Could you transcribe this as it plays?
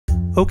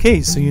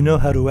Okay, so you know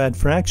how to add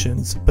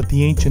fractions, but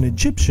the ancient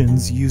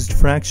Egyptians used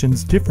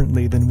fractions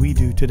differently than we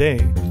do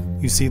today.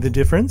 You see the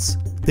difference?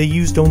 They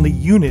used only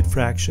unit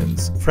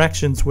fractions,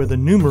 fractions where the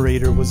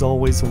numerator was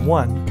always a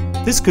 1.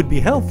 This could be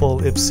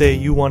helpful if, say,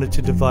 you wanted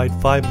to divide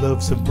 5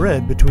 loaves of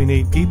bread between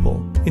 8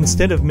 people.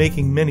 Instead of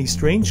making many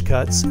strange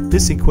cuts,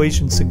 this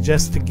equation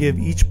suggests to give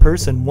each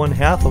person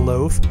 1/2 a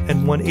loaf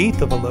and 1/8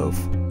 of a loaf.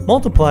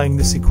 Multiplying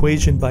this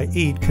equation by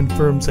 8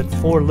 confirms that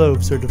 4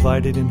 loaves are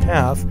divided in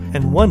half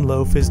and 1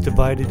 loaf is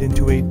divided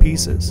into 8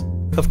 pieces.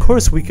 Of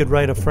course, we could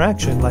write a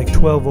fraction like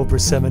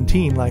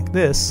 12/17 like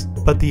this,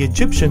 but the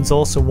Egyptians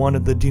also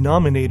wanted the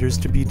denominators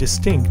to be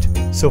distinct.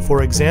 So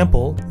for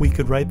example, we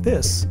could write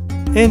this.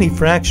 Any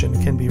fraction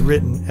can be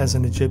written as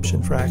an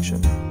Egyptian fraction.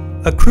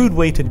 A crude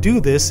way to do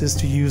this is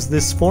to use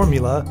this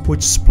formula,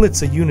 which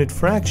splits a unit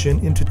fraction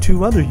into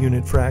 2 other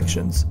unit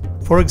fractions.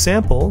 For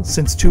example,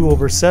 since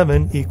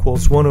 2/7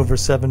 equals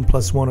 1/7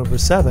 plus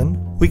 1/7,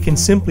 we can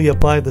simply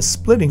apply the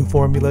splitting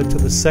formula to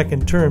the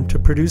second term to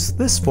produce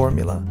this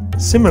formula.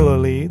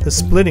 Similarly, the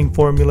splitting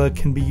formula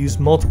can be used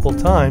multiple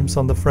times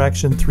on the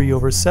fraction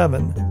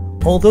 3/7.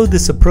 Although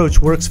this approach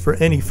works for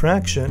any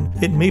fraction,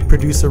 it may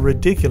produce a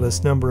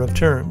ridiculous number of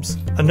terms.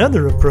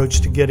 Another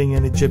approach to getting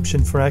an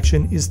Egyptian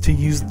fraction is to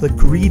use the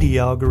greedy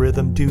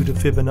algorithm due to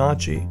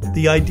Fibonacci.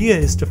 The idea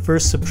is to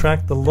first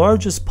subtract the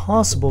largest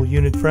possible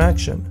unit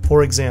fraction.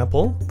 For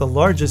example, the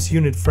largest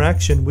unit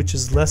fraction, which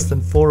is less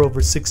than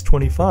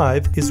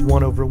 4/625, is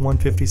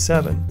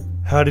 1/157.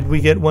 How did we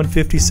get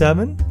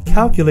 157?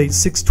 Calculate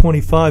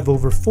 625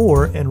 over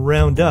 4 and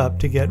round up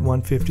to get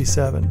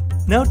 157.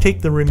 Now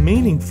take the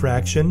remaining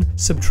fraction,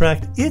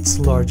 subtract its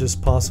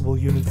largest possible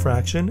unit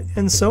fraction,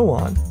 and so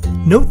on.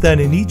 Note that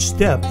in each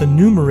step the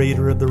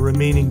numerator of the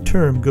remaining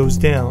term goes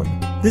down.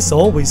 This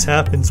always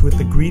happens with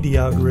the greedy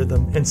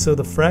algorithm, and so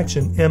the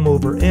fraction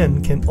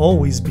m/n can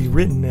always be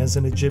written as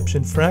an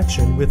Egyptian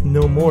fraction with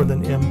no more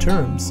than m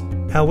terms.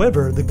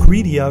 However, the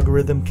greedy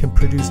algorithm can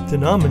produce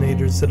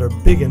denominators that are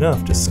big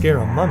enough to scare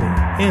a mummy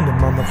and a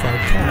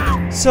mummified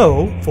cat.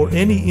 So, for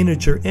any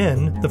integer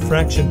n, the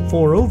fraction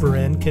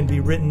 4/n can be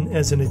written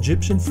as an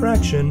Egyptian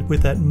fraction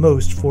with at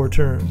most 4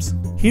 terms.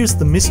 Here's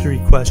the mystery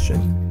question.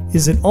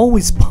 Is it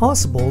always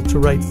possible to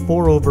write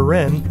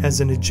 4/n as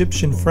an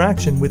Egyptian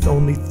fraction with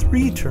only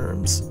 3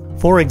 terms?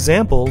 For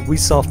example, we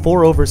saw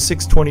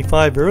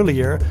 4/625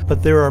 earlier,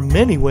 but there are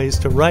many ways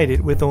to write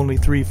it with only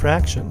 3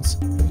 fractions.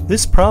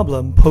 This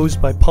problem,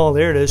 posed by Paul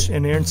Erdős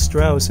and Ernst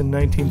Strauss in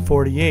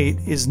 1948,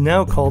 is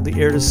now called the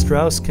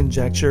Erdős-Strauss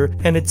conjecture,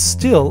 and it's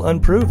still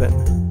unproven.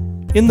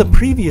 In the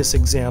previous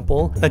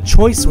example, a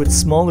choice with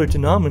smaller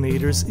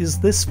denominators is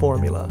this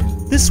formula.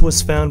 This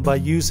was found by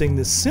using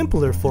the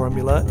simpler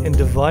formula and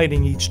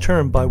dividing each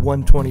term by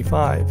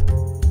 125.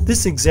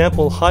 This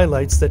example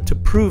highlights that to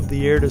prove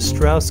the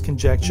Erdős-Strauss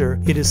conjecture,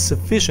 it is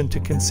sufficient to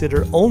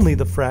consider only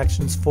the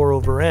fractions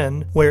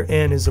 4/n, where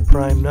n is a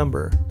prime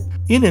number.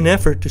 In an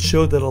effort to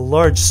show that a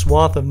large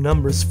swath of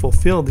numbers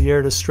fulfill the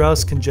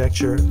Erdős-Strauss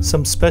conjecture,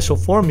 some special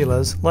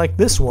formulas, like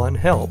this one,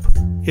 help.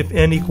 If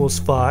n equals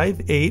 5,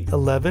 8,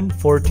 11,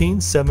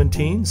 14,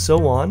 17,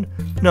 so on,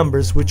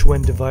 numbers which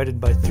when divided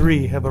by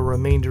 3 have a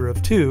remainder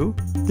of 2,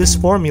 this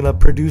formula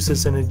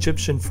produces an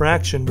Egyptian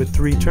fraction with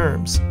 3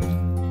 terms.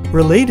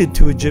 Related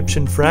to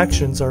Egyptian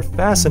fractions are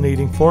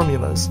fascinating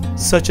formulas,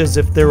 such as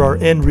if there are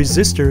n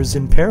resistors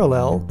in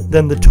parallel,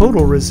 then the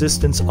total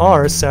resistance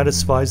R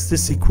satisfies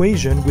this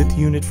equation with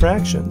unit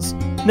fractions.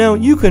 Now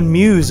you can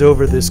muse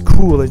over this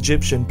cool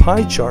Egyptian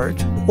pie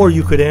chart, or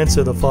you could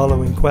answer the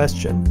following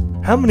question.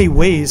 How many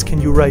ways can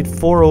you write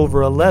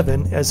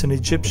 4/11 as an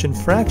Egyptian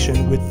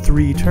fraction with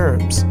 3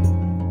 terms?